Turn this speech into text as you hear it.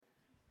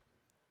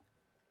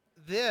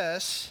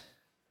This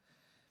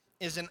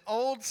is an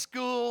old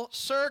school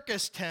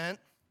circus tent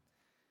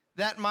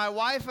that my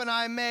wife and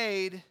I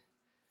made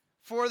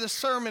for the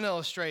sermon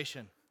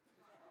illustration.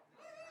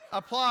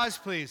 Applause,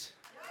 please.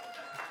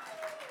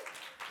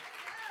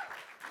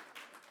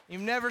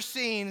 You've never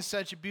seen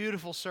such a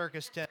beautiful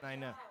circus tent, I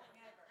know.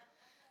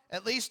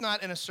 At least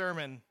not in a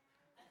sermon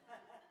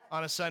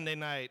on a Sunday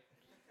night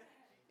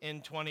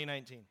in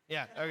 2019.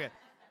 Yeah, okay.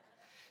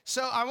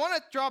 So I want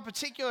to draw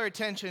particular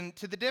attention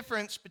to the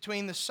difference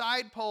between the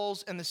side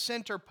poles and the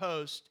center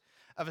post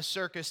of a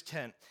circus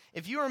tent.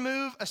 If you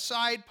remove a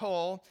side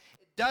pole,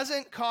 it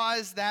doesn't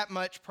cause that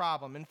much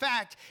problem. In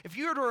fact, if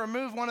you were to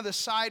remove one of the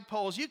side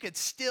poles, you could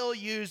still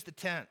use the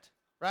tent,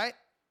 right?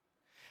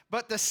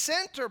 But the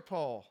center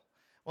pole,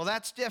 well,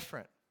 that's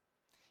different.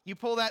 You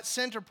pull that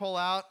center pole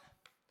out,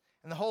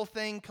 and the whole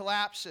thing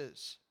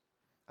collapses.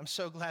 I'm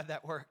so glad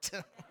that worked.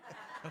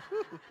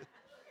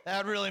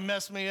 That really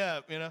messed me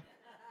up, you know.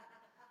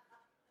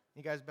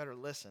 You guys better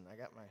listen.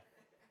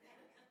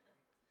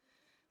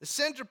 The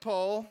center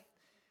pole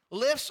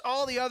lifts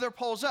all the other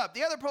poles up.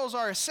 The other poles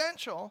are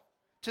essential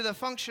to the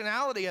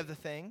functionality of the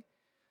thing,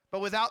 but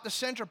without the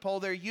center pole,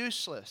 they're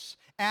useless,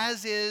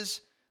 as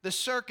is the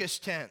circus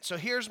tent. So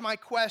here's my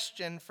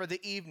question for the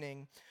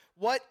evening.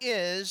 What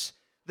is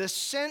the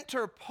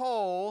center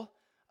pole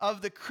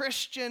of the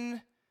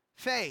Christian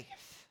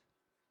faith?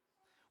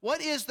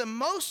 What is the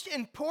most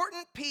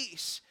important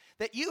piece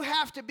that you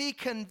have to be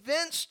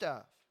convinced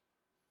of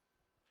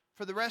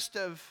for the rest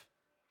of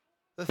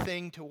the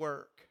thing to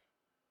work?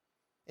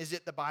 Is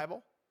it the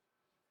Bible?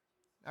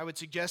 I would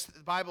suggest that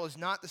the Bible is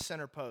not the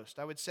center post.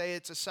 I would say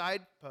it's a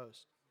side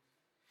post.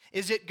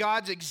 Is it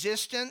God's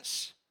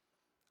existence?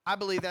 I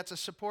believe that's a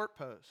support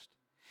post.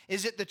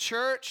 Is it the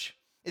church?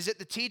 Is it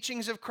the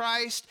teachings of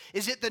Christ?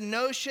 Is it the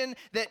notion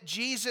that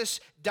Jesus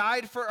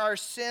died for our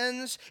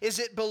sins? Is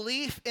it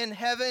belief in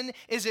heaven?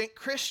 Is it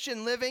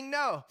Christian living?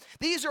 No.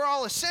 These are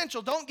all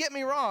essential. Don't get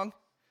me wrong.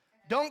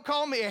 Don't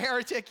call me a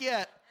heretic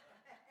yet.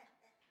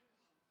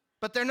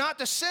 But they're not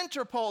the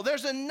center pole.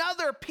 There's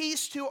another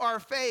piece to our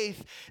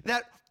faith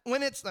that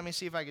when it's, let me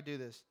see if I could do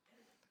this.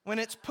 When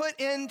it's put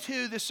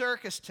into the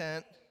circus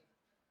tent,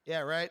 yeah,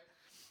 right?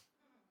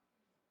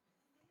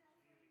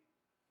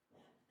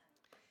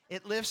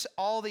 It lifts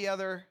all the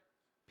other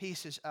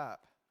pieces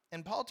up.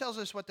 And Paul tells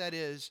us what that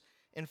is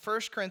in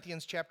 1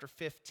 Corinthians chapter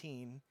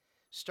 15,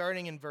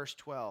 starting in verse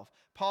 12.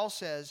 Paul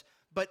says,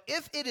 "But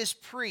if it is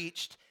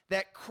preached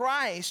that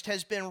Christ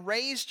has been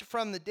raised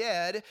from the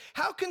dead,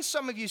 how can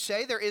some of you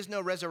say there is no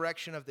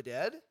resurrection of the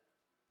dead?"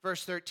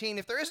 Verse 13,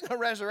 "If there is no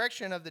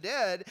resurrection of the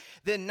dead,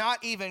 then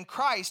not even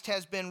Christ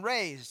has been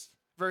raised."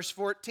 Verse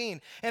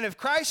 14, "And if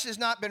Christ has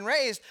not been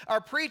raised, our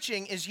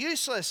preaching is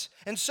useless,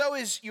 and so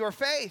is your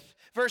faith."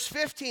 Verse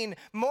 15,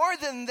 "More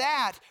than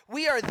that,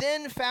 we are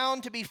then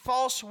found to be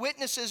false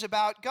witnesses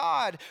about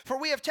God, for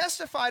we have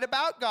testified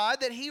about God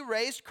that he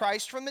raised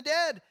Christ from the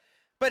dead.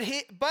 But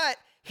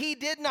he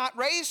did not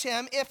raise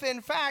him if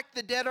in fact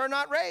the dead are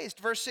not raised."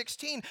 Verse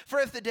 16, "For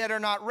if the dead are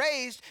not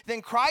raised,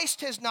 then Christ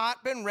has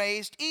not been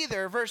raised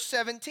either." Verse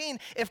 17,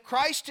 "If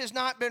Christ has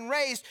not been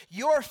raised,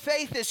 your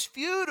faith is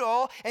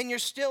futile and you're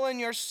still in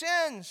your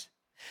sins.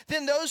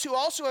 Then those who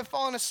also have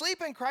fallen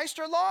asleep in Christ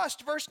are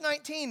lost." Verse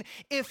 19,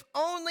 "If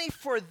only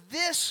for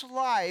this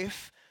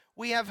life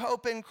we have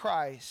hope in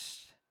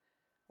Christ,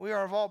 we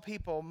are of all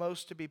people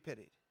most to be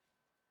pitied."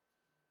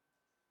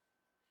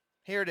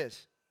 Here it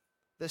is.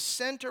 The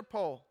center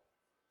pole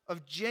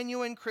of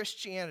genuine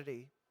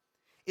Christianity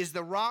is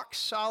the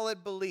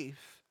rock-solid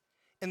belief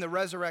in the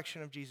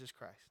resurrection of Jesus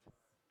Christ.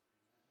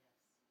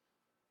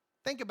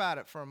 Think about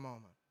it for a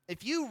moment.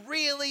 If you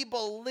really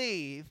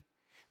believe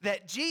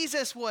that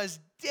Jesus was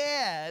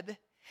dead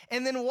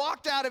and then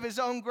walked out of his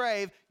own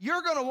grave,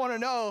 you're going to want to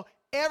know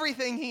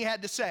everything he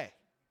had to say,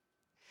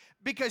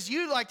 because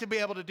you'd like to be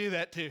able to do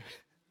that too.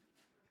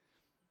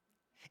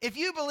 If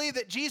you believe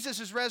that Jesus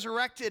is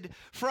resurrected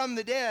from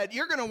the dead,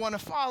 you're going to want to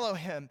follow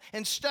him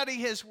and study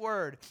his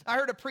word. I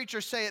heard a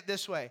preacher say it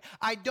this way: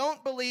 "I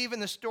don't believe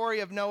in the story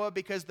of Noah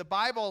because the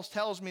Bible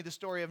tells me the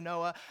story of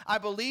Noah. I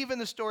believe in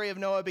the story of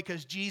Noah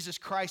because Jesus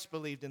Christ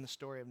believed in the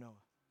story of Noah."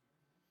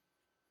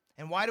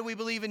 And why do we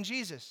believe in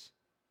Jesus?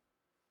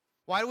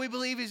 Why do we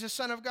believe he's the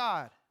Son of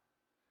God?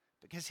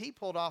 Because he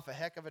pulled off a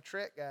heck of a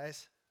trick,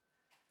 guys.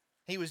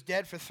 He was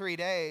dead for 3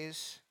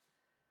 days,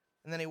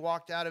 and then he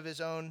walked out of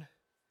his own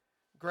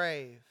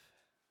grave.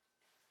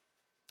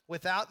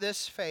 Without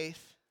this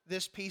faith,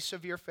 this piece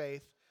of your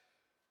faith,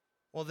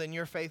 well, then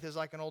your faith is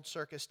like an old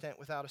circus tent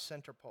without a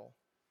center pole.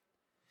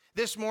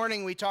 This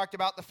morning we talked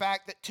about the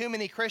fact that too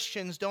many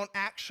Christians don't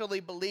actually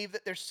believe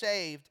that they're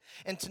saved.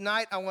 And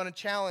tonight I want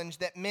to challenge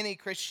that many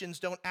Christians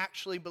don't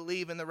actually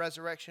believe in the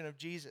resurrection of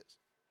Jesus.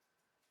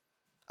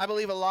 I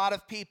believe a lot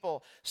of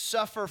people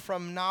suffer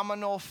from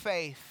nominal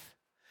faith,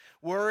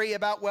 worry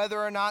about whether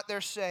or not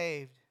they're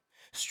saved,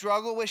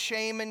 struggle with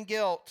shame and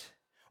guilt,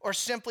 or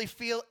simply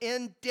feel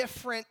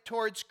indifferent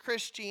towards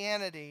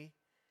Christianity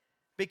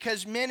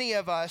because many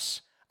of us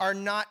are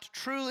not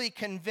truly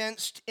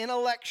convinced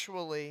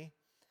intellectually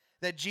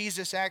that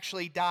Jesus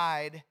actually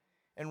died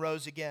and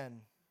rose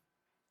again.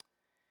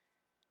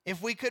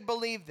 If we could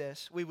believe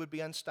this, we would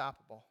be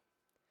unstoppable.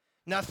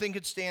 Nothing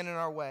could stand in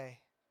our way,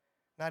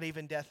 not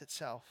even death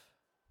itself.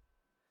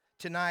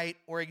 Tonight,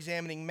 we're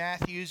examining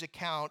Matthew's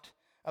account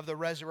of the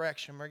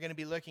resurrection. We're going to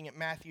be looking at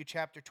Matthew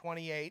chapter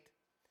 28.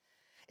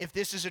 If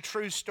this is a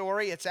true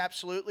story, it's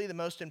absolutely the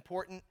most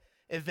important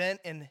event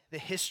in the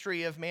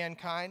history of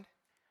mankind.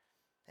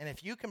 And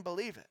if you can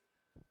believe it,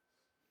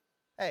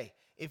 hey,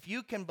 if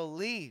you can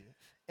believe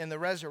in the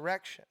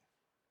resurrection,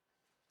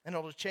 and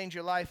it'll change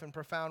your life in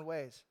profound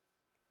ways.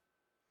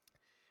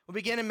 We'll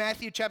begin in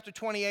Matthew chapter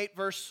 28,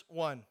 verse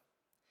 1.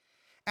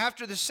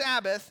 After the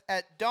Sabbath,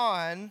 at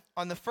dawn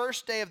on the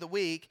first day of the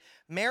week,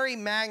 Mary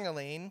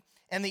Magdalene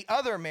and the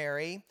other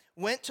Mary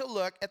went to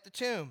look at the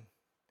tomb.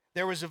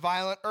 There was a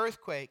violent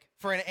earthquake,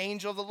 for an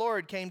angel of the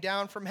Lord came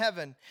down from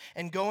heaven,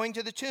 and going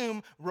to the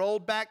tomb,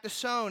 rolled back the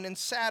stone and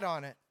sat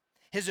on it.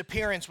 His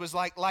appearance was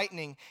like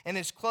lightning, and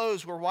his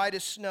clothes were white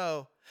as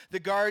snow. The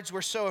guards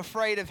were so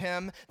afraid of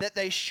him that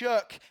they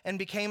shook and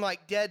became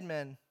like dead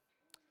men.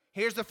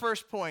 Here's the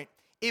first point.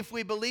 If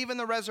we believe in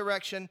the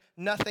resurrection,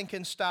 nothing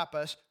can stop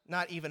us,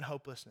 not even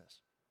hopelessness.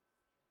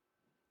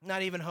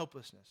 Not even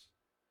hopelessness.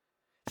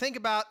 Think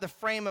about the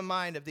frame of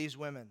mind of these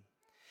women.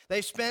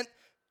 They spent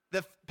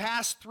the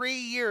past 3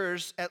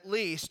 years at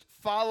least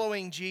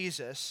following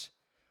Jesus,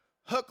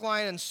 hook,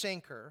 line, and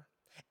sinker,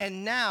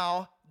 and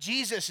now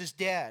Jesus is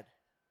dead.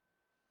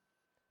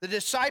 The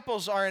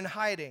disciples are in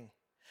hiding.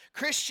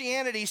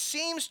 Christianity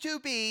seems to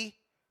be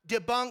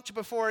debunked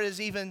before it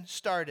has even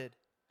started.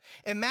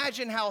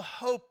 Imagine how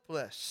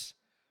hopeless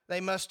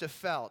they must have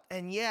felt.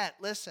 And yet,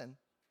 listen,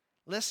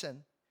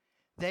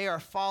 they are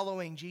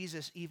following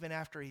Jesus even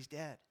after he's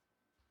dead.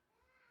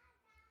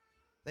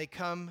 They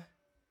come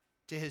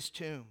to his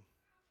tomb.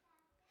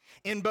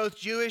 In both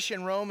Jewish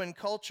and Roman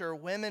culture,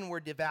 women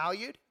were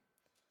devalued.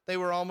 They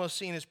were almost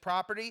seen as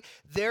property.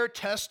 Their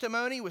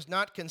testimony was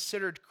not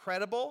considered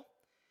credible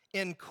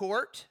in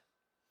court.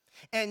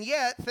 And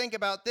yet, think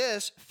about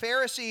this,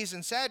 Pharisees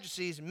and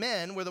Sadducees,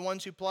 men, were the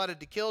ones who plotted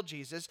to kill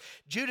Jesus.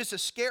 Judas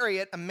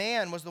Iscariot, a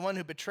man, was the one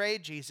who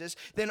betrayed Jesus.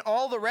 Then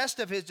all the rest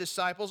of his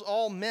disciples,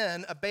 all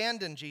men,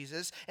 abandoned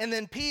Jesus. And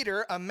then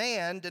Peter, a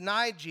man,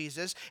 denied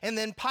Jesus. And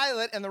then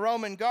Pilate and the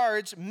Roman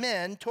guards,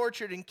 men,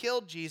 tortured and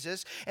killed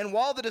Jesus. And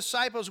while the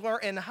disciples were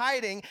in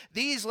hiding,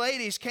 these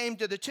ladies came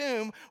to the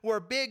tomb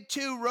where big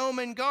 2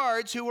 Roman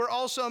guards, who were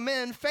also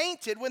men,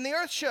 fainted when the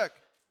earth shook.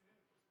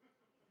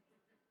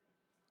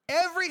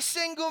 Every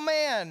single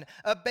man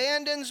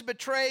abandons,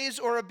 betrays,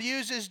 or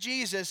abuses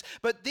Jesus,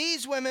 but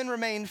these women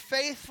remain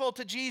faithful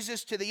to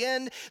Jesus to the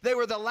end. They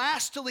were the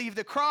last to leave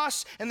the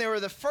cross, and they were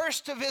the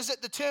first to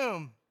visit the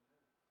tomb.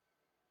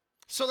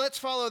 So let's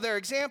follow their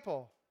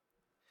example.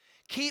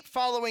 Keep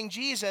following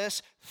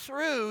Jesus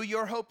through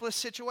your hopeless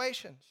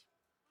situations.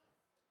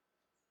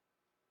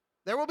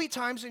 There will be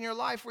times in your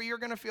life where you're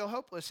going to feel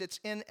hopeless. It's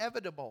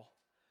inevitable.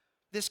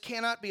 This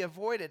cannot be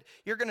avoided.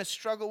 You're going to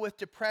struggle with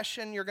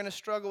depression. You're going to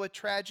struggle with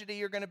tragedy.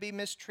 You're going to be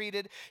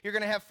mistreated. You're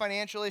going to have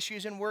financial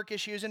issues and work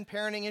issues and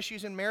parenting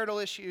issues and marital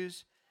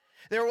issues.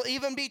 There will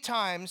even be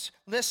times,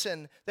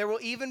 listen, there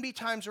will even be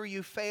times where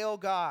you fail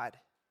God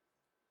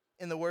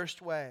in the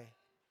worst way.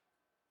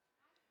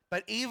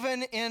 But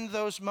even in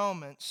those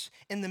moments,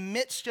 in the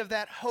midst of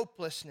that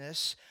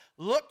hopelessness,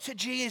 look to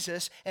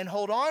Jesus and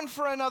hold on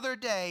for another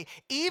day,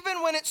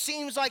 even when it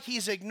seems like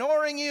he's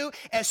ignoring you,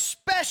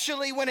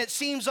 especially when it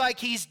seems like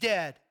he's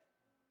dead.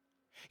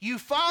 You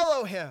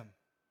follow him,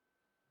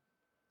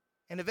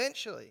 and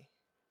eventually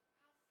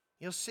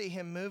you'll see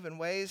him move in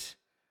ways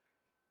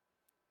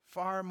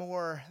far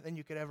more than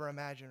you could ever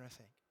imagine or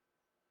think.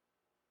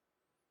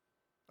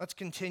 Let's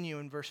continue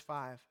in verse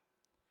 5.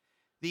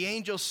 The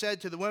angel said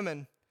to the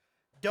women,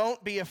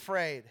 "Don't be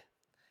afraid."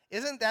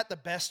 Isn't that the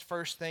best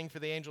first thing for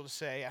the angel to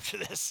say after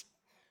this?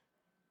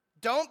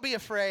 Don't be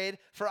afraid,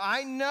 for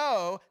I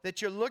know that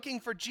you're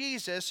looking for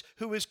Jesus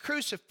who was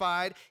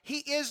crucified. He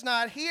is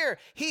not here.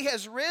 He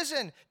has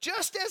risen,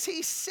 just as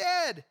he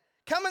said.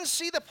 Come and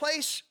see the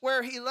place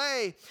where he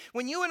lay.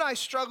 When you and I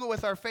struggle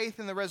with our faith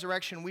in the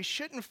resurrection, we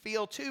shouldn't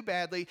feel too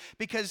badly,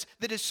 because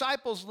the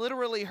disciples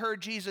literally heard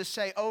Jesus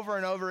say over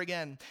and over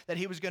again that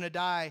he was going to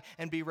die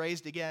and be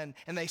raised again,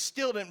 and they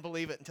still didn't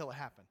believe it until it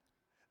happened.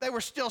 They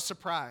were still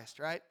surprised,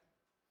 right?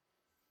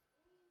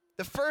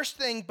 The first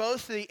thing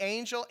both the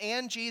angel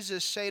and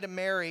Jesus say to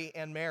Mary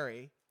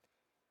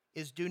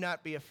is, do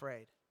not be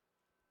afraid.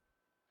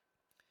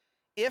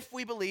 If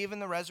we believe in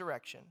the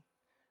resurrection,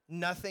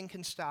 nothing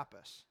can stop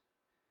us,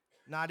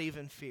 not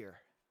even fear.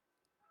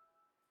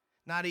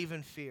 Not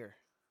even fear.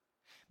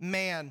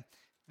 Man,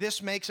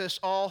 this makes us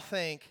all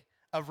think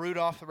of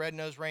Rudolph the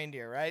Red-Nosed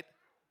Reindeer, right?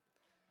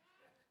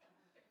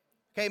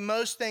 Okay,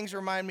 most things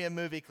remind me of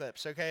movie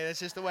clips, okay? That's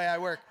just the way I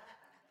work.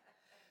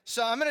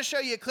 So I'm going to show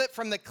you a clip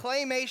from the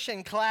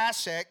claymation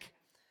classic,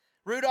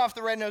 Rudolph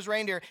the Red-Nosed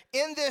Reindeer.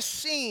 In this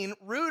scene,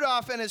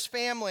 Rudolph and his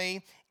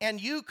family and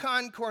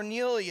Yukon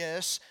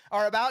Cornelius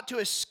are about to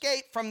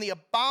escape from the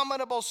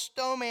abominable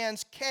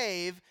snowman's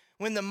cave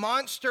when the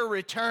monster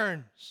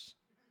returns.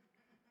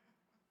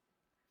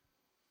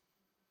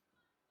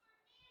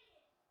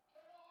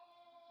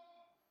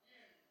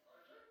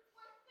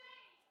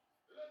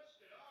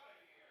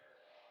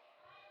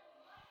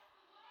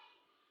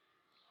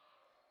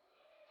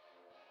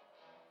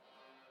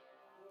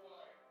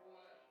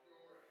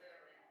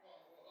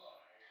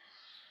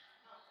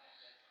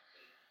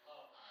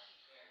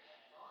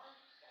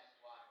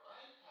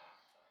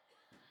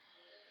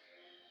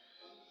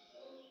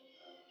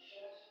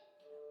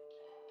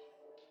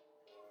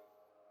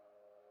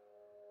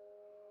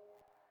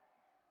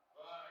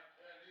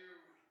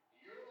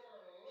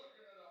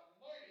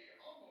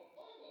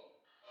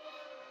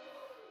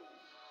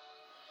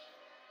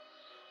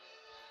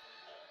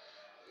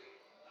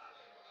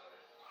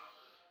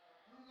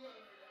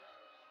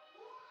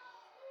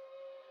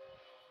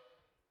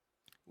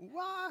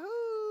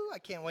 Wahoo! I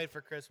can't wait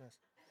for Christmas.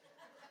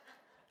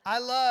 I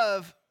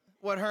love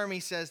what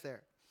Hermes says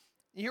there.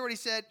 You hear what he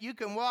said? You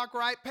can walk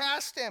right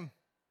past him.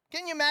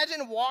 Can you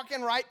imagine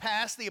walking right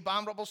past the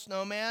abominable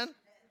snowman?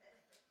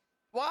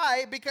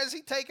 Why? Because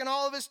he'd taken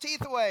all of his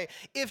teeth away.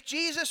 If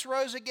Jesus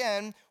rose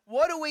again,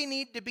 what do we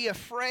need to be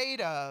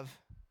afraid of?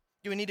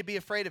 Do we need to be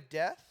afraid of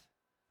death?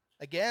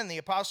 Again, the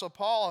Apostle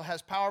Paul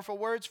has powerful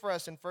words for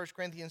us in 1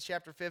 Corinthians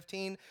chapter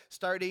 15,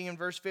 starting in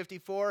verse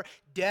 54.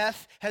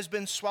 Death has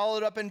been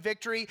swallowed up in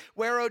victory.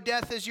 Where, O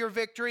death, is your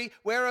victory?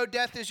 Where, O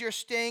death, is your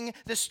sting?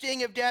 The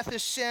sting of death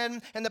is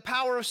sin, and the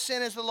power of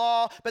sin is the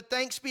law. But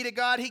thanks be to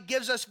God, he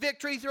gives us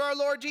victory through our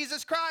Lord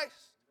Jesus Christ.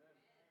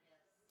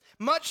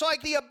 Much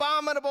like the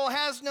abominable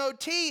has no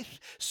teeth,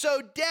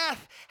 so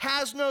death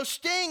has no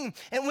sting,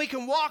 and we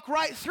can walk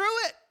right through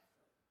it.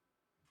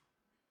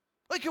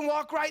 We can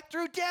walk right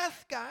through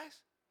death, guys,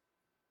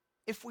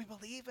 if we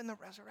believe in the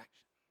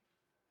resurrection.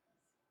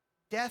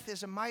 Death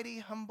is a mighty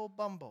humble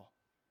bumble.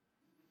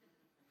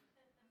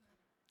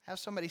 Have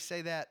somebody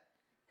say that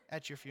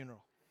at your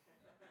funeral.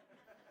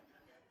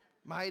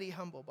 Mighty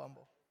humble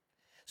bumble.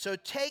 So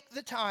take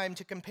the time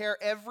to compare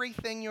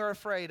everything you're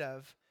afraid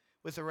of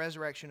with the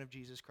resurrection of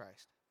Jesus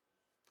Christ.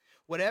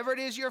 Whatever it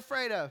is you're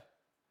afraid of,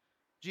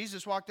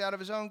 Jesus walked out of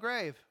his own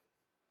grave.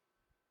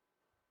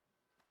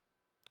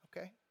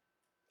 Okay?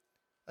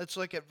 Let's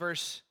look at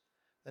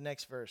the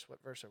next verse.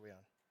 What verse are we on?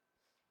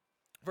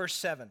 Verse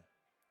 7.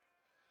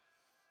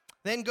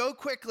 Then go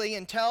quickly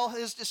and tell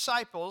his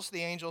disciples,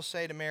 the angels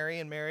say to Mary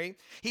and Mary,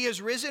 he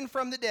is risen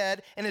from the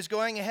dead and is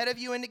going ahead of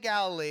you into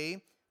Galilee.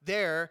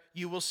 There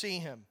you will see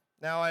him.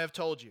 Now I have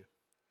told you.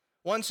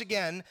 Once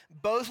again,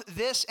 both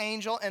this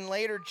angel and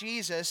later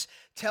Jesus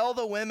tell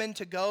the women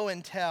to go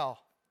and tell.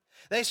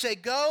 They say,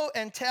 go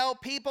and tell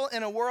people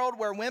in a world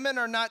where women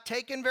are not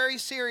taken very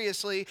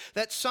seriously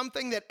that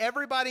something that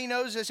everybody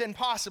knows is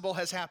impossible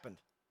has happened.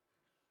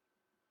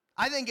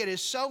 I think it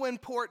is so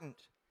important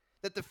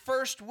that the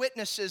first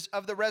witnesses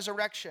of the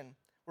resurrection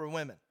were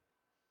women.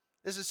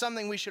 This is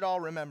something we should all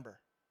remember.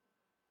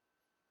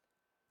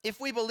 If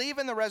we believe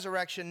in the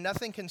resurrection,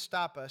 nothing can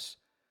stop us,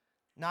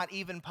 not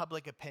even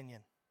public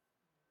opinion.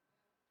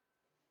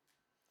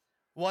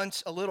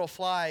 Once a little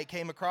fly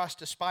came across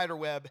a spider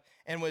web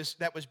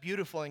that was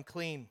beautiful and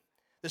clean.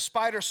 The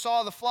spider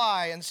saw the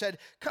fly and said,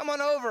 come on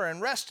over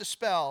and rest a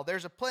spell.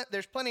 There's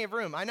plenty of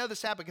room. I know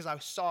this happened because I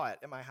saw it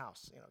at my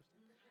house,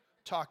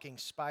 talking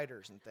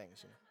spiders and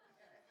things.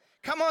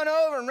 Come on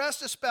over and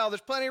rest a spell. There's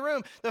plenty of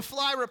room. The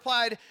fly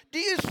replied, do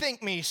you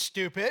think me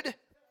stupid?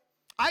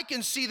 I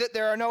can see that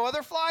there are no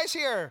other flies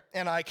here,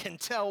 and I can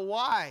tell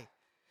why.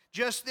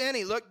 Just then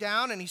he looked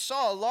down and he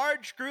saw a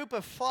large group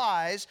of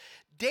flies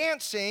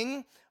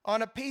dancing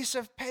on a piece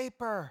of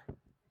paper.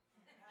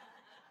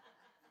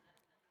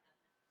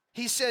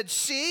 He said,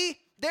 see,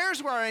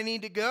 there's where I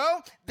need to go.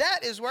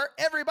 That is where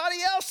everybody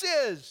else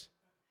is.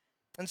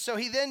 And so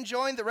he then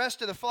joined the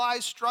rest of the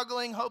flies,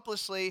 struggling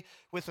hopelessly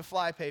with the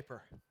fly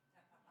paper.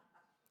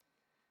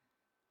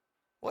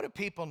 What do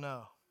people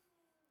know?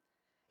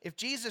 If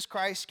Jesus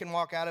Christ can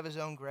walk out of his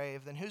own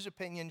grave, then whose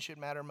opinion should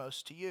matter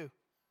most to you?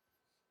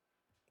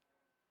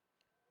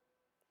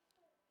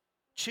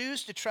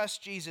 Choose to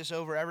trust Jesus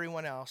over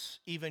everyone else,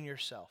 even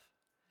yourself.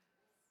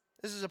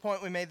 This is a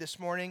point we made this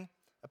morning,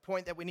 a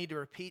point that we need to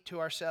repeat to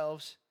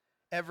ourselves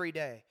every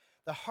day.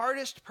 The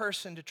hardest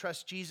person to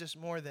trust Jesus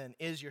more than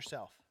is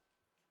yourself,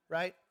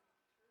 right?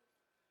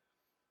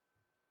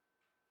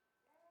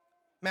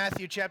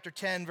 Matthew chapter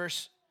 10,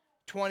 verse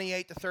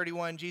 28 to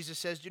 31, Jesus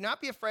says, do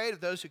not be afraid of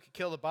those who can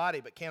kill the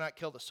body but cannot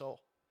kill the soul.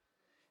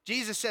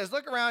 Jesus says,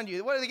 look around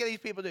you. What do these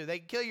people do? They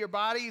can kill your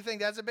body? You think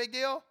that's a big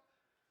deal?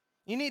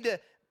 You need to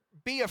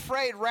be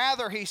afraid,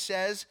 rather, he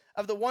says,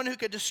 of the one who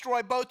could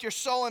destroy both your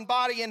soul and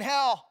body in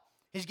hell.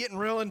 He's getting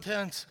real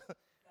intense.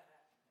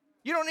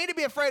 You don't need to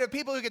be afraid of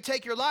people who could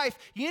take your life.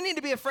 You need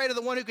to be afraid of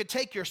the one who could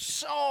take your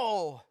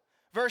soul.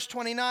 Verse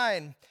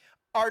 29,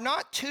 are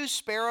not 2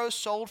 sparrows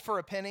sold for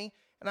a penny?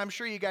 And I'm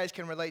sure you guys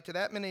can relate to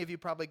that. Many of you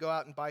probably go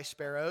out and buy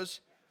sparrows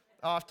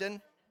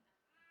often.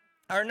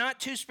 Are not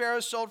 2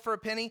 sparrows sold for a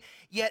penny?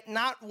 Yet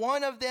not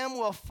one of them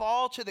will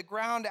fall to the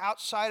ground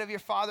outside of your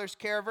Father's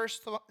care.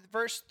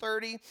 Verse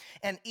 30,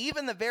 and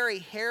even the very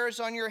hairs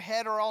on your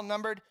head are all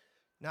numbered.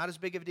 Not as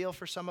big of a deal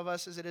for some of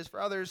us as it is for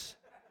others.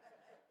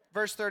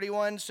 Verse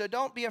 31, so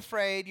don't be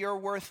afraid. You're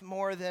worth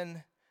more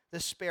than the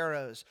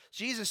sparrows.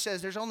 Jesus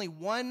says there's only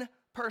one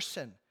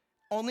person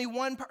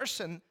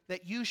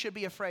that you should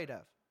be afraid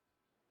of.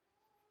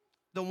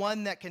 The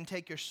one that can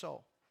take your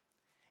soul.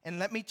 And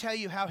let me tell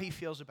you how he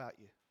feels about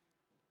you.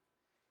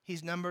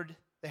 He's numbered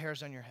the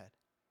hairs on your head.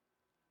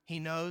 He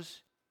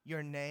knows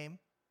your name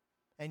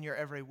and your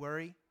every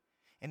worry.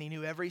 And he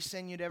knew every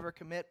sin you'd ever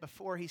commit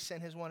before he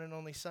sent his one and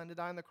only Son to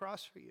die on the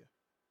cross for you.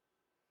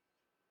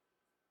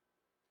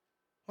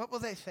 What will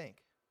they think?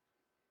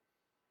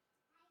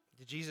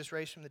 Did Jesus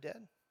raise from the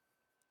dead?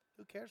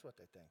 Who cares what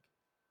they think?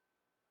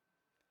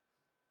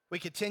 We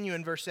continue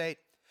in verse 8.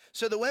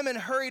 So the women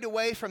hurried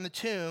away from the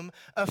tomb,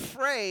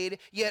 afraid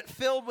yet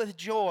filled with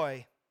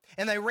joy.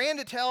 And they ran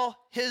to tell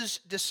his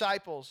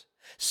disciples.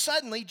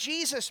 Suddenly,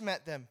 Jesus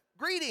met them.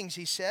 "Greetings,"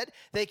 he said.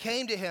 They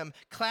came to him,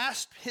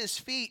 clasped his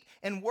feet,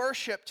 and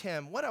worshiped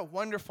him. What a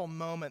wonderful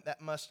moment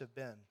that must have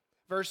been.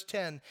 Verse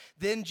 10,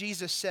 then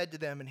Jesus said to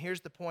them, and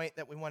here's the point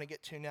that we want to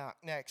get to now.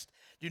 Next,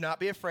 do not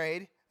be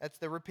afraid. That's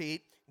the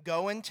repeat.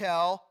 Go and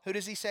tell. Who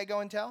does he say go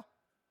and tell?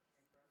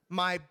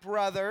 My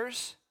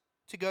brothers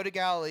to go to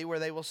Galilee where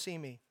they will see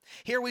me.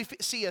 Here we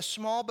see a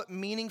small but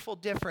meaningful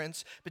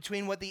difference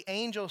between what the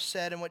angel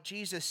said and what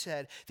Jesus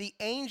said. The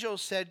angel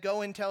said,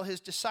 go and tell his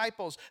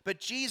disciples, but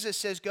Jesus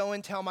says, go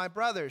and tell my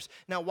brothers.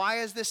 Now, why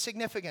is this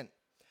significant?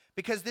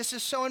 Because this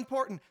is so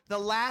important. The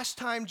last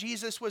time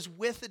Jesus was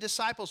with the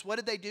disciples, what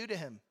did they do to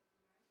him?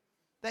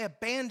 They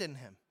abandoned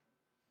him.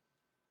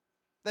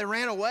 They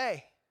ran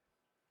away.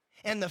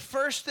 And the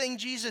first thing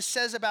Jesus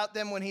says about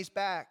them when he's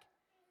back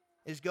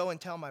is go and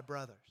tell my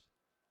brothers.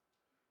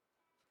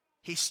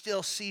 He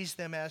still sees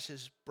them as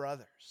his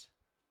brothers.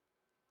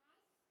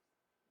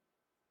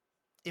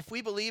 If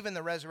we believe in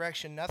the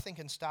resurrection, nothing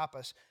can stop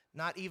us,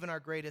 not even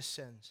our greatest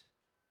sins.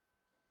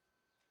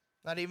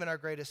 Not even our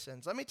greatest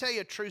sins. Let me tell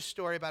you a true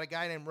story about a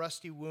guy named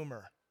Rusty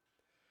Woomer.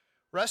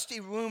 Rusty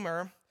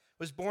Woomer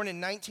was born in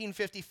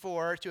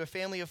 1954 to a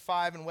family of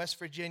 5 in West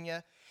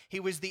Virginia. He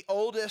was the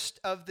oldest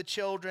of the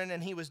children,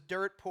 and he was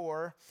dirt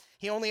poor.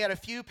 He only had a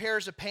few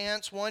pairs of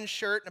pants, 1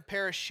 shirt, and a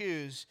pair of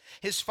shoes.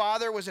 His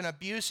father was an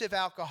abusive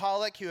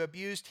alcoholic who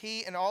abused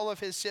he and all of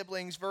his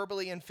siblings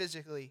verbally and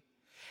physically.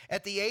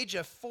 At the age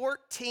of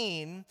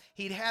 14,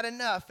 he'd had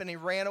enough and he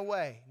ran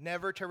away,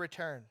 never to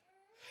return.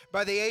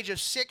 By the age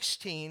of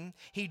 16,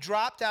 he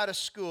dropped out of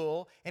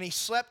school and he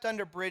slept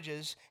under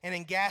bridges and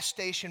in gas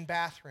station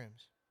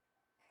bathrooms.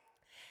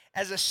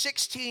 As a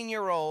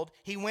 16-year-old,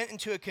 he went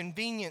into a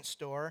convenience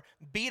store,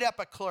 beat up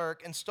a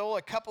clerk, and stole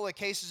a couple of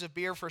cases of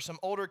beer for some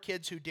older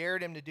kids who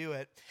dared him to do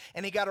it.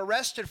 And he got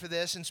arrested for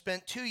this and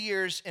spent 2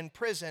 years in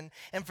prison.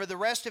 And for the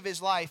rest of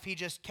his life, he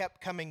just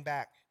kept coming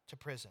back to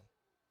prison.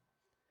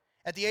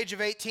 At the age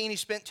of 18, he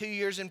spent 2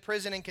 years in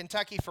prison in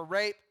Kentucky for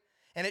rape.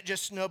 And it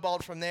just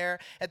snowballed from there.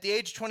 At the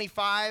age of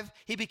 25,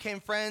 he became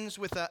friends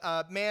with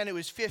a man who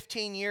was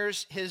 15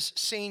 years his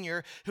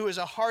senior, who was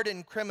a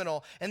hardened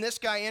criminal. And this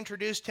guy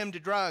introduced him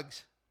to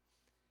drugs.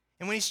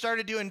 And when he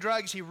started doing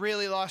drugs, he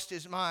really lost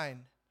his mind.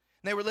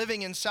 And they were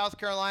living in South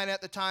Carolina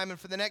at the time, and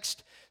for the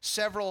next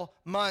several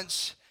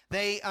months,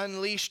 they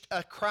unleashed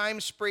a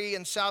crime spree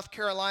in South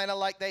Carolina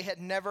like they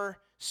had never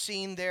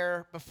seen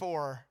there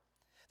before.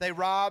 They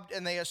robbed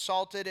and they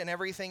assaulted and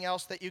everything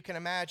else that you can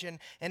imagine.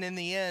 And in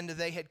the end,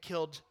 they had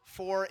killed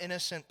 4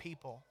 innocent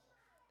people.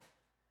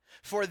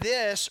 For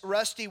this,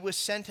 Rusty was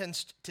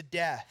sentenced to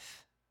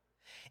death.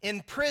 In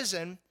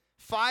prison,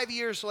 5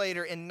 years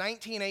later, in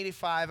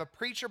 1985, a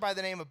preacher by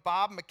the name of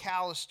Bob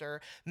McAllister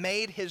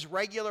made his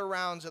regular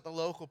rounds at the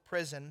local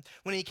prison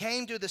when he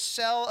came to the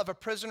cell of a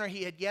prisoner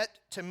he had yet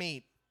to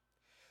meet.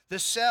 The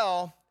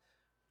cell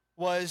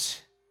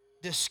was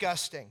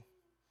disgusting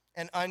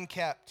and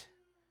unkept.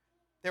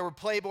 There were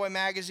Playboy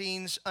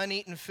magazines,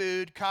 uneaten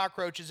food,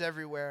 cockroaches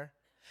everywhere.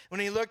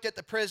 When he looked at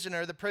the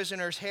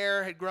prisoner's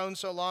hair had grown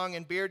so long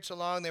and beard so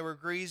long they were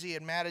greasy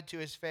and matted to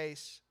his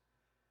face.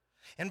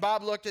 And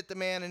Bob looked at the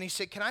man and he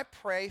said, "Can I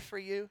pray for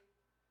you?"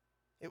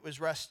 It was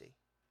Rusty.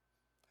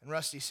 And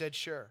Rusty said,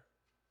 "Sure."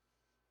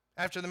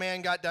 After the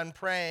man got done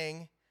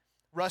praying,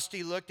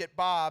 Rusty looked at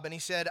Bob and he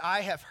said,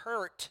 "I have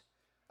hurt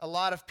a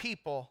lot of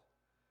people,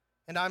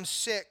 and I'm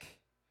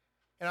sick,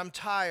 and I'm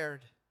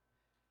tired,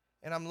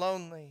 and I'm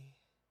lonely."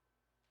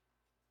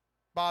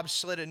 Bob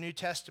slid a New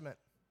Testament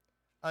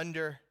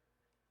under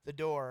the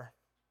door.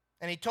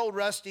 And he told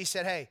Rusty, he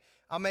said, "Hey,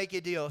 I'll make you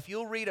a deal. If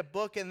you'll read a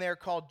book in there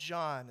called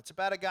John, it's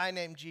about a guy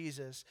named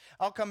Jesus,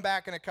 I'll come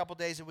back in a couple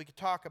days and we could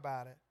talk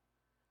about it."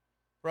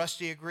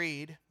 Rusty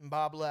agreed, and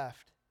Bob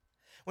left.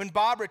 When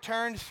Bob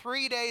returned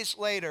 3 days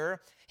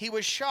later, he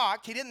was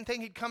shocked. He didn't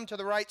think he'd come to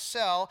the right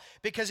cell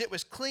because it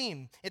was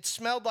clean. It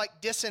smelled like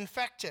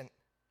disinfectant.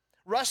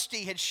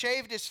 Rusty had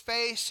shaved his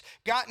face,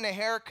 gotten a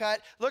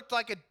haircut, looked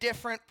like a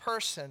different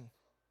person.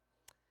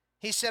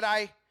 He said,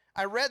 I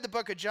read the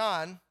book of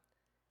John,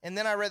 and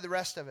then I read the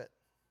rest of it.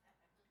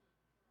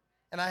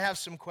 And I have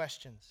some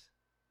questions.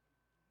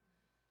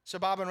 So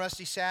Bob and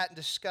Rusty sat and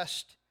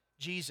discussed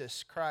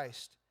Jesus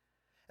Christ.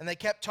 And they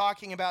kept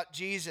talking about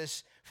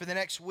Jesus for the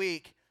next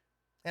week.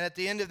 And at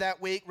the end of that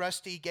week,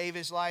 Rusty gave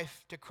his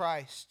life to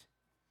Christ,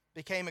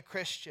 became a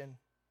Christian.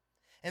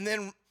 And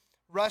then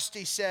Bob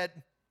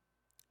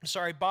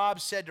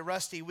said to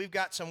Rusty, "We've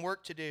got some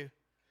work to do."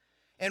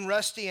 And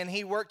Rusty and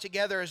he worked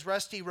together as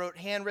Rusty wrote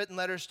handwritten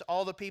letters to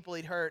all the people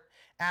he'd hurt,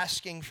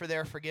 asking for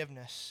their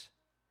forgiveness.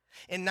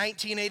 In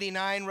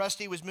 1989,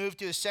 Rusty was moved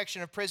to a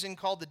section of prison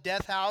called the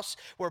Death House,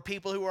 where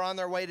people who were on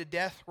their way to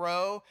death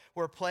row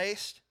were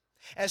placed.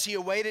 As he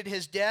awaited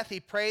his death,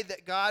 he prayed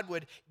that God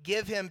would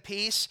give him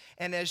peace.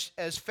 And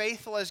as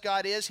faithful as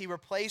God is, he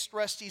replaced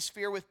Rusty's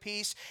fear with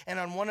peace. And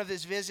on one of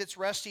his visits,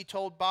 Rusty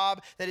told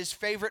Bob that his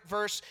favorite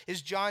verse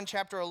is John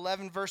chapter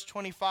 11, verse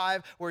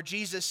 25, where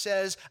Jesus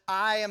says,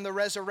 "I am the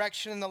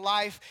resurrection and the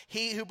life.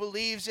 He who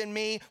believes in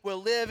me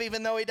will live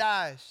even though he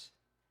dies."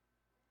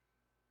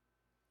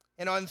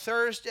 And on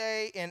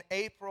Thursday in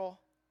April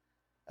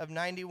of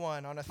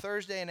 91, on a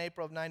Thursday in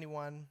April of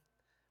 91,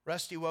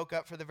 Rusty woke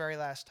up for the very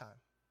last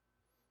time.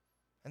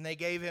 And they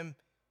gave him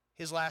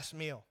his last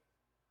meal.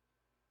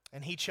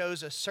 And he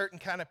chose a certain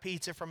kind of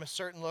pizza from a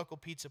certain local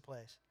pizza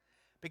place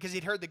because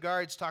he'd heard the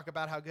guards talk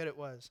about how good it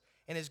was.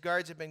 And his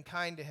guards had been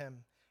kind to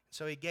him.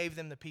 So he gave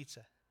them the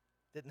pizza.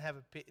 Didn't have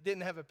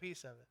a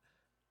piece of it.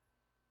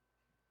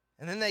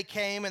 And then they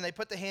came and they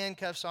put the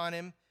handcuffs on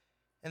him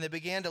and they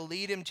began to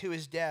lead him to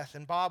his death.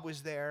 And Bob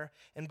was there.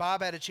 And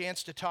Bob had a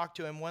chance to talk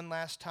to him one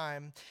last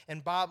time.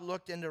 And Bob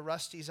looked into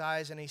Rusty's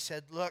eyes and he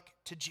said, "Look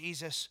to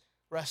Jesus,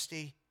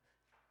 Rusty.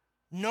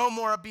 No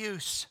more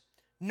abuse.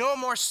 No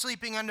more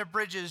sleeping under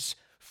bridges.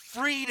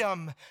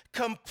 Freedom.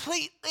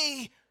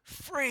 Completely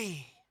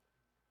free."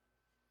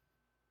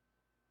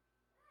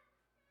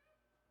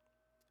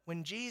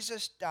 When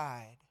Jesus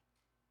died,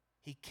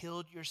 he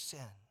killed your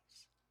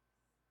sins.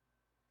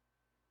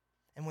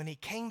 And when he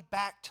came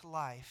back to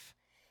life,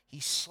 he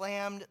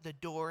slammed the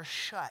door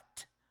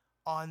shut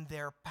on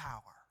their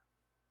power.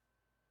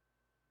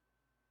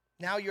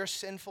 Now your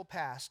sinful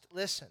past,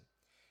 listen,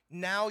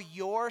 now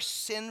your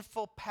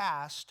sinful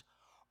past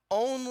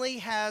only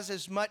has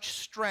as much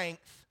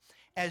strength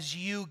as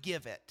you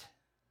give it.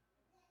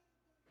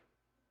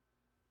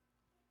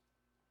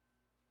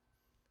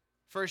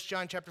 1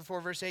 John chapter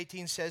 4, verse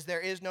 18 says, "There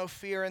is no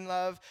fear in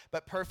love,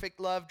 but perfect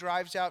love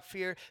drives out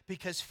fear,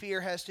 because fear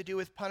has to do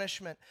with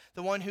punishment.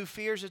 The one who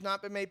fears has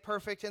not been made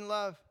perfect in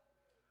love."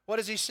 What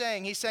is he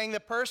saying? He's saying the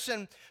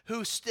person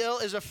who still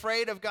is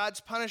afraid of God's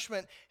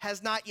punishment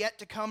has not yet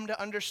to come to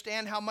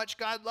understand how much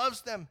God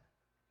loves them.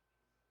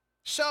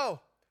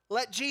 So,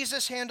 let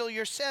Jesus handle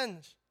your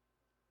sins.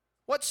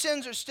 What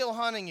sins are still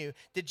haunting you?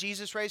 Did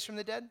Jesus rise from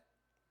the dead?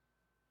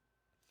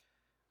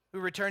 We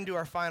return to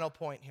our final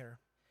point here.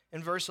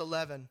 In verse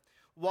 11,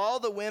 while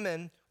the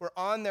women were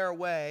on their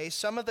way,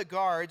 some of the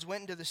guards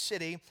went into the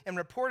city and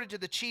reported to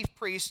the chief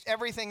priests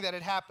everything that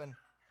had happened.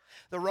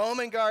 The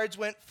Roman guards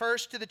went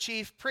first to the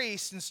chief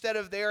priests instead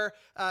of their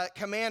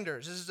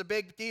commanders. This is a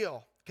big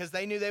deal because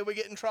they knew they would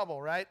get in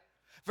trouble, right?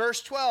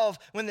 Verse 12,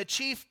 when the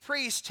chief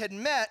priests had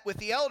met with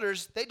the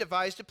elders, they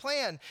devised a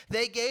plan.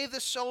 They gave the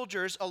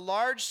soldiers a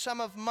large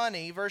sum of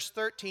money, verse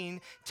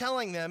 13,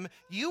 telling them,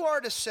 "You are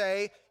to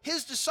say,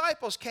 his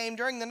disciples came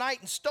during the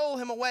night and stole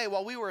him away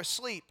while we were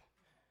asleep."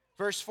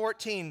 Verse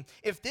 14,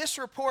 "If this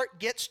report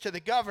gets to the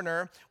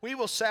governor, we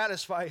will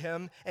satisfy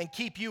him and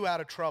keep you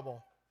out of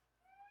trouble."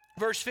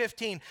 Verse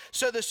 15,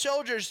 so the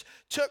soldiers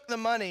took the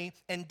money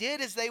and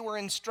did as they were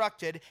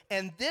instructed,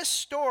 and this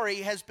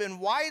story has been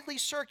widely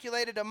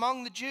circulated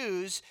among the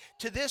Jews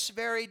to this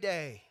very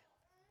day.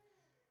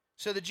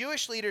 So the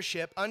Jewish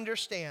leadership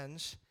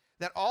understands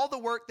that all the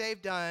work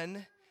they've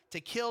done to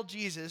kill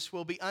Jesus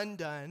will be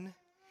undone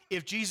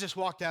if Jesus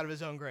walked out of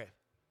his own grave.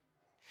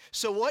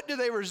 So what do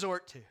they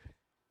resort to?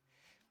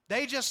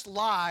 They just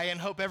lie and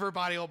hope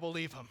everybody will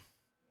believe them.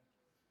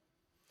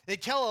 They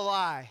tell a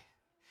lie.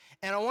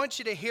 And I want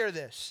you to hear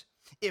this.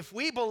 If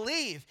we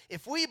believe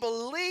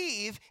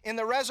in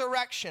the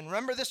resurrection,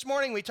 remember this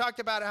morning we talked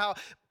about how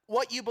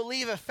what you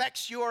believe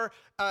affects your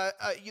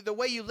the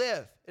way you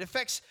live. It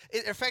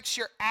affects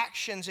your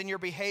actions and your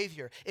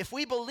behavior. If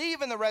we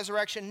believe in the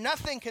resurrection,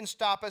 nothing can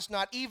stop us,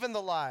 not even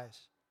the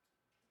lies.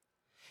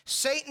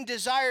 Satan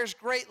desires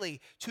greatly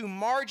to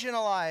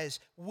marginalize,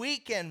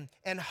 weaken,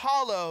 and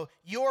hollow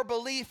your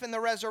belief in the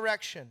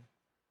resurrection,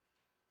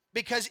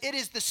 because it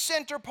is the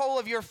center pole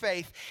of your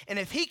faith. And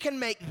if he can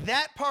make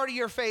that part of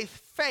your faith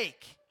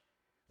fake,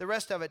 the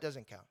rest of it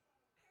doesn't count.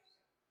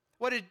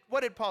 What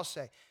did Paul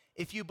say?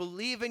 If you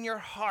believe in your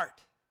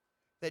heart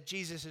that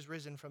Jesus is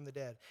risen from the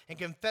dead and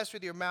confess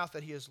with your mouth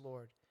that he is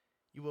Lord,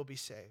 you will be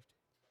saved.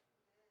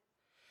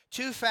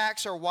 Two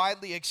facts are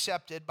widely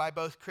accepted by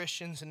both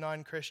Christians and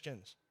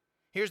non-Christians.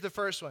 Here's the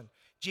first one.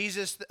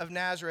 Jesus of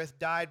Nazareth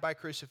died by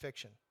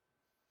crucifixion.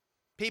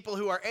 People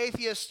who are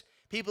atheists,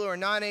 people who are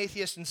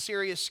non-atheists, and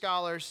serious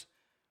scholars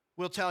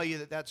will tell you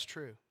that that's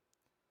true.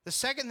 The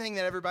second thing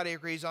that everybody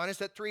agrees on is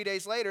that 3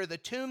 days later, the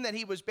tomb that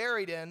he was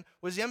buried in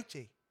was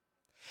empty.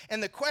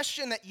 And the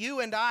question that you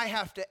and I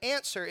have to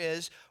answer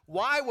is,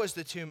 why was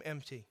the tomb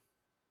empty?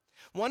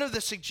 One of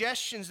the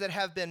suggestions that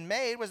have been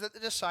made was that the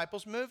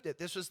disciples moved it.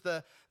 This was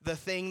the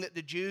thing that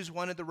the Jews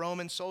wanted the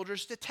Roman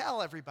soldiers to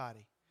tell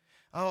everybody.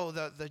 Oh,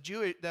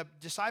 the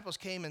disciples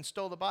came and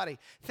stole the body.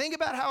 Think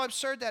about how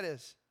absurd that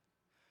is.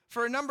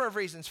 For a number of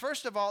reasons.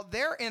 First of all,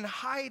 they're in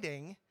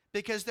hiding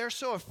because they're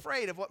so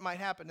afraid of what might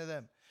happen to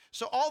them.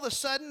 So all of a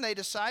sudden, they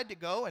decide to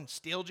go and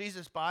steal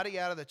Jesus' body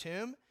out of the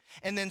tomb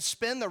and then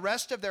spend the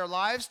rest of their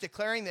lives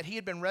declaring that he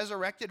had been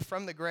resurrected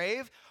from the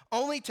grave,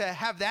 only to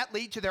have that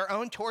lead to their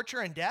own torture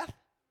and death.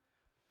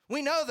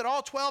 We know that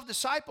all 12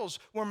 disciples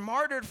were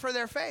martyred for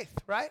their faith,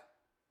 right?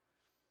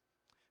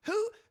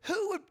 Who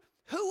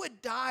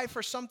would die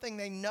for something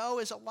they know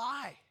is a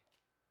lie?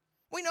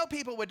 We know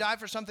people would die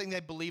for something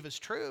they believe is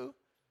true.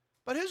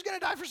 But who's going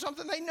to die for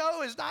something they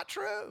know is not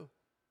true?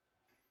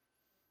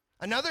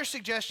 Another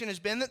suggestion has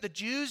been that the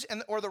Jews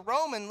or the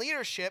Roman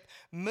leadership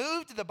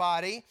moved the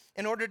body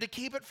in order to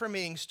keep it from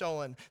being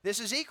stolen. This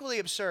is equally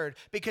absurd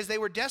because they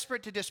were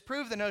desperate to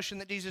disprove the notion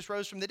that Jesus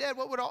rose from the dead.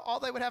 What would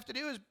all they would have to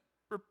do is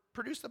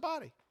produce the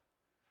body.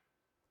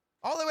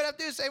 All they would have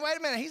to do is say, wait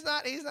a minute, he's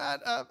not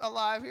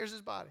alive, here's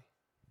his body.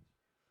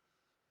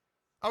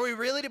 Are we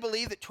really to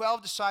believe that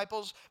 12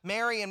 disciples,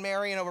 Mary, and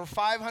over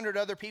 500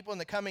 other people in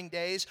the coming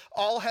days,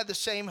 all had the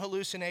same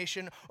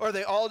hallucination, or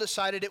they all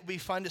decided it would be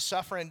fun to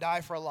suffer and die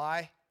for a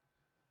lie?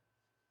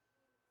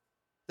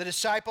 The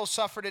disciples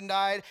suffered and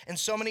died, and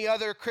so many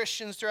other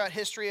Christians throughout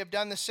history have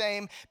done the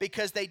same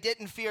because they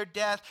didn't fear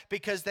death,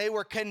 because they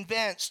were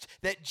convinced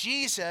that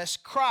Jesus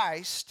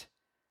Christ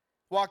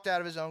walked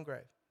out of his own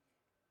grave.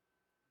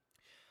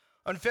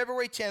 On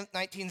February 10th,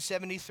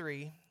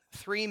 1973,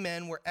 3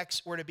 men were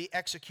to be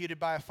executed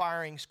by a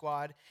firing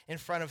squad in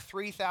front of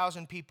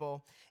 3,000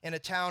 people in a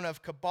town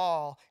of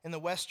Kabul in the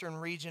western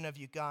region of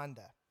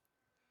Uganda.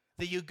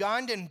 The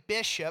Ugandan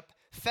bishop,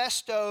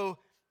 Festo,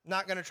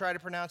 not going to try to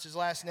pronounce his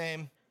last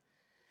name,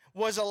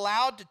 was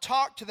allowed to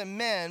talk to the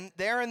men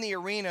there in the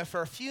arena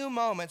for a few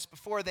moments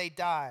before they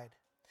died.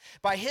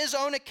 By his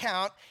own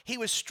account, he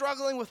was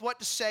struggling with what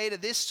to say to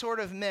this sort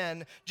of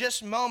men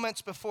just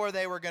moments before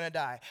they were going to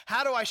die.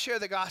 How do I share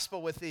the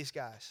gospel with these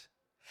guys?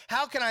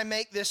 How can I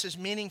make this as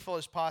meaningful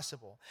as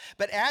possible?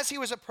 But as he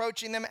was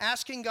approaching them,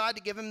 asking God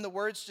to give him the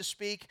words to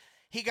speak,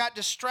 he got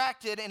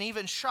distracted and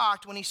even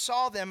shocked when he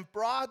saw them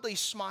broadly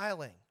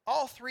smiling,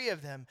 all 3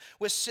 of them,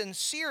 with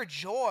sincere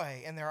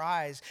joy in their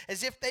eyes,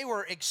 as if they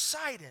were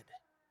excited.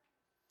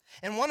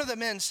 And one of the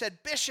men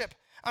said, "Bishop,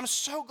 I'm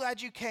so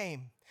glad you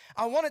came.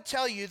 I want to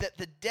tell you that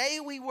the day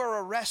we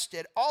were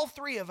arrested, all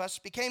 3 of us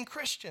became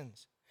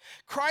Christians.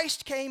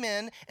 Christ came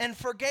in and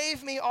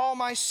forgave me all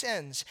my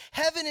sins.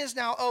 Heaven is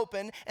now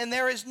open, and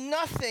there is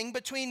nothing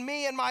between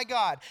me and my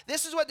God."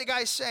 This is what the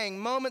guy's saying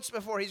moments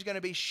before he's going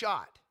to be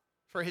shot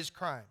for his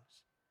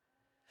crimes.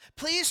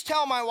 "Please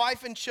tell my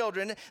wife and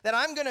children that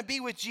I'm going to be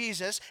with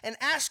Jesus and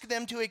ask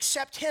them to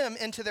accept him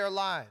into their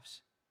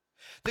lives."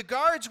 The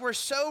guards were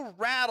so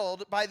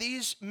rattled by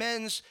these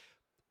men's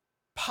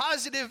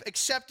positive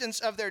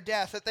acceptance of their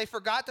death that they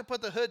forgot to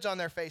put the hoods on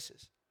their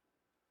faces.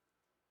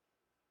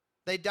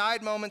 They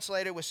died moments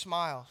later with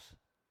smiles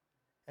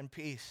and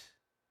peace.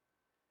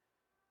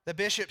 The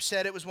bishop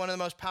said it was one of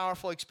the most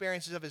powerful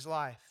experiences of his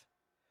life,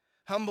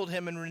 humbled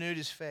him and renewed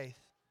his faith.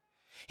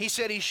 He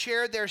said he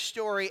shared their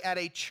story at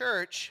a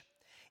church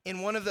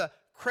in one of the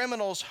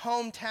criminals'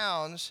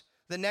 hometowns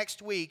the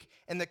next week,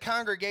 and the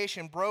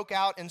congregation broke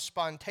out in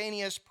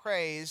spontaneous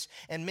praise,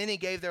 and many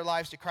gave their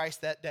lives to Christ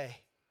that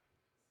day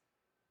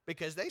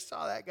because they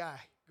saw that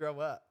guy grow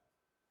up,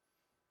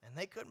 and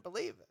they couldn't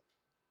believe it.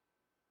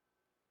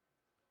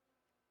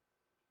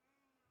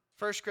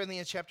 1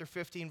 Corinthians chapter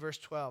 15, verse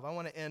 12. I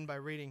want to end by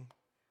reading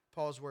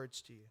Paul's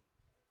words to you.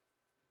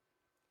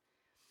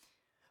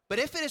 "But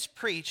if it is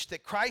preached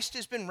that Christ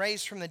has been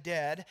raised from the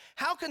dead,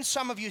 how can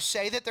some of you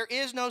say that there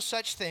is no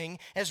such thing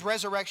as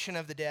resurrection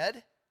of the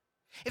dead?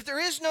 If there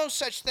is no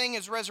such thing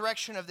as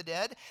resurrection of the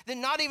dead,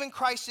 then not even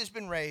Christ has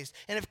been raised.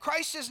 And if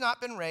Christ has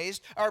not been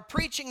raised, our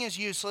preaching is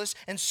useless,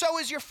 and so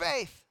is your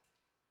faith.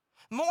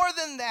 More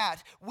than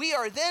that, we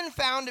are then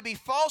found to be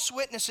false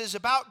witnesses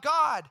about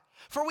God.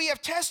 For we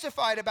have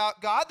testified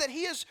about God that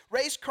he has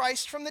raised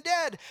Christ from the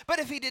dead. But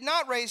if he did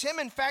not raise him,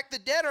 in fact, the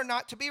dead are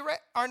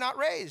not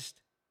raised."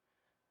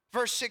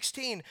 Verse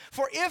 16,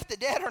 "For if the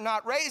dead are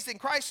not raised, then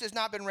Christ has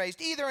not been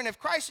raised either. And if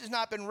Christ has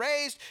not been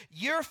raised,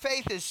 your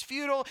faith is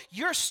futile.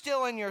 You're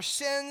still in your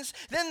sins.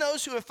 Then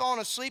those who have fallen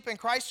asleep in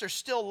Christ are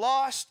still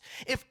lost.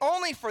 If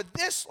only for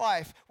this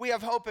life we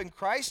have hope in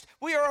Christ,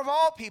 we are of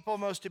all people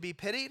most to be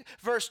pitied."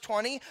 Verse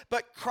 20,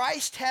 "But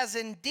Christ has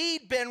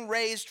indeed been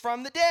raised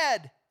from the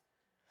dead,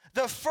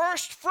 the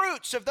first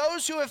fruits of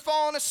those who have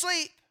fallen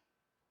asleep.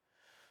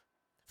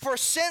 For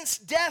since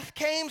death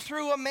came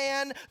through a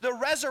man, the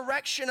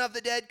resurrection of the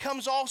dead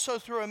comes also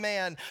through a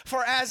man.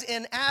 For as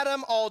in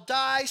Adam all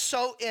die,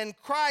 so in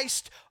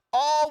Christ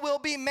all will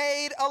be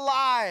made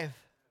alive.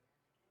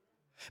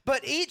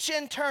 But each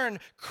in turn,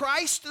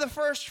 Christ the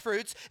first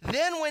fruits,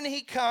 then when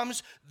he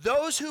comes,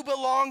 those who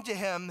belong to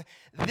him.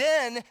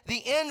 Then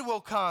the end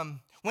will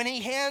come, when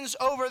he hands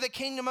over the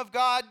kingdom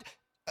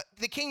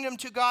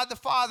to God the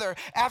Father,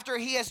 after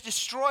he has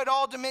destroyed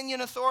all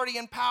dominion, authority,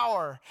 and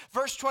power."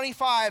 Verse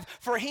 25,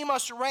 "For he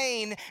must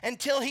reign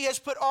until he has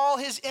put all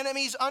his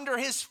enemies under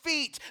his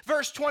feet."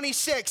 Verse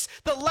 26,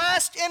 "The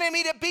last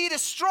enemy to be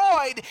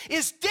destroyed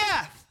is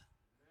death."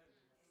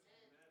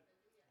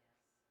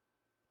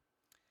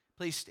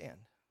 Please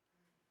stand.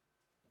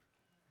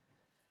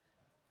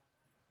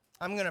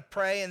 I'm going to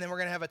pray, and then we're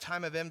going to have a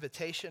time of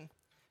invitation.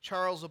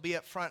 Charles will be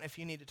up front if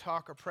you need to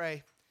talk or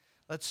pray.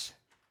 Let's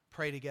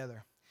pray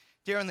together.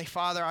 Dear Heavenly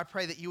Father, I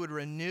pray that you would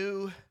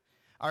renew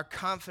our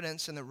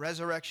confidence in the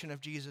resurrection of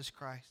Jesus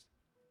Christ.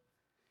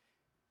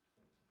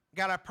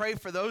 God, I pray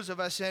for those of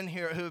us in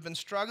here who have been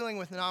struggling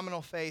with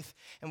nominal faith,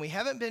 and we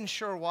haven't been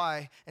sure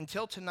why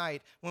until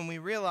tonight when we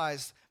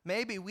realized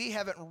maybe we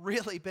haven't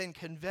really been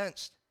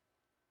convinced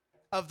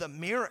of the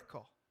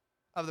miracle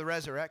of the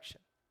resurrection,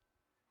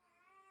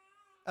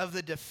 of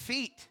the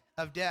defeat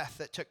of death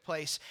that took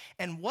place,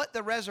 and what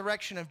the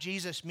resurrection of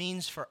Jesus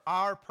means for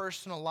our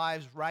personal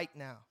lives right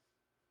now.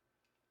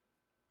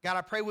 God,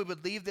 I pray we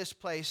would leave this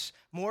place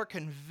more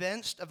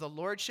convinced of the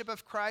lordship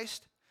of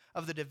Christ,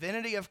 of the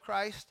divinity of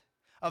Christ,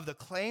 of the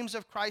claims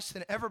of Christ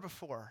than ever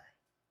before.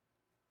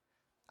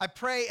 I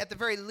pray at the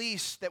very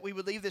least that we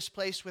would leave this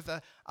place with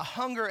a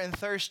hunger and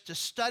thirst to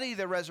study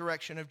the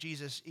resurrection of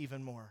Jesus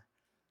even more,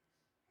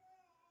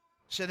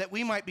 so that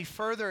we might be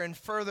further and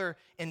further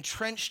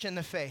entrenched in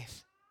the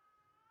faith,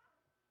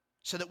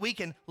 so that we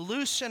can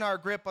loosen our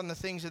grip on the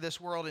things of this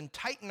world and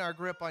tighten our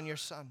grip on your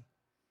Son.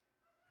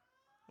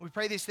 We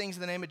pray these things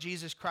in the name of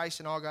Jesus Christ,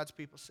 and all God's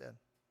people said.